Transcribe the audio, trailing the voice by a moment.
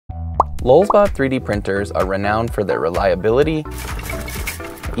LulzBot 3D printers are renowned for their reliability,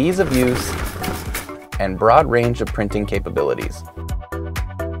 ease of use, and broad range of printing capabilities.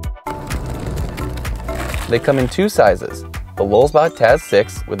 They come in two sizes, the LulzBot TAS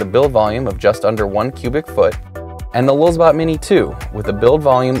 6 with a build volume of just under 1 cubic foot, and the LulzBot Mini 2 with a build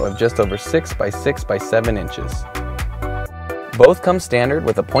volume of just over 6 by 6 by 7 inches. Both come standard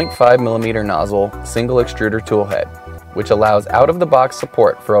with a 0.5mm nozzle single extruder tool head, which allows out-of-the-box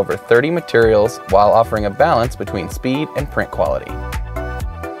support for over 30 materials while offering a balance between speed and print quality.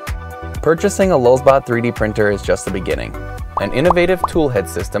 Purchasing a LulzBot 3D printer is just the beginning. An innovative tool head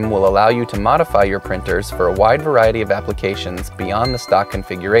system will allow you to modify your printers for a wide variety of applications beyond the stock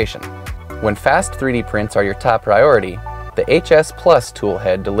configuration. When fast 3D prints are your top priority, the HS Plus tool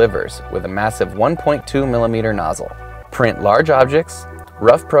head delivers with a massive 1.2mm nozzle. Print large objects,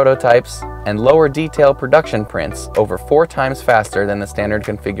 rough prototypes, and lower detail production prints over 4 times faster than the standard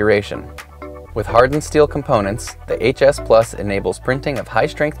configuration. With hardened steel components, the HS Plus enables printing of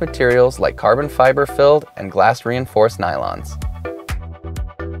high-strength materials like carbon fiber-filled and glass-reinforced nylons.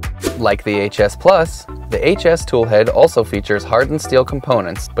 Like the HS Plus, the HS tool head also features hardened steel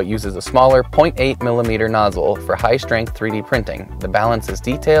components but uses a smaller 0.8mm nozzle for high-strength 3D printing that balances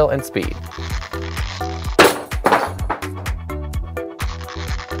detail and speed.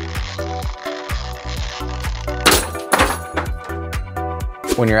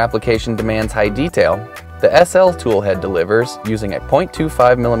 When your application demands high detail, the SL tool head delivers using a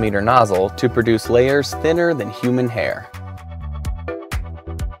 0.25mm nozzle to produce layers thinner than human hair.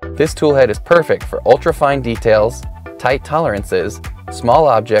 This tool head is perfect for ultra-fine details, tight tolerances, small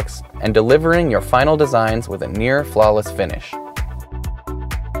objects, and delivering your final designs with a near-flawless finish.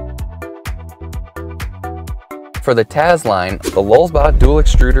 For the TAS line, the LulzBot Dual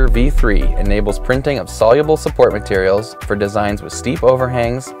Extruder V3 enables printing of soluble support materials for designs with steep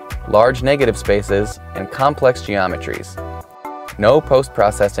overhangs, large negative spaces, and complex geometries. No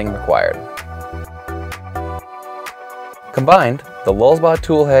post-processing required. Combined, the LulzBot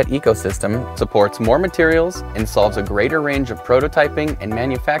toolhead ecosystem supports more materials and solves a greater range of prototyping and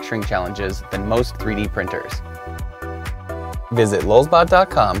manufacturing challenges than most 3D printers. Visit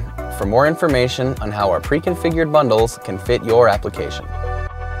LulzBot.com for more information on how our pre-configured bundles can fit your application.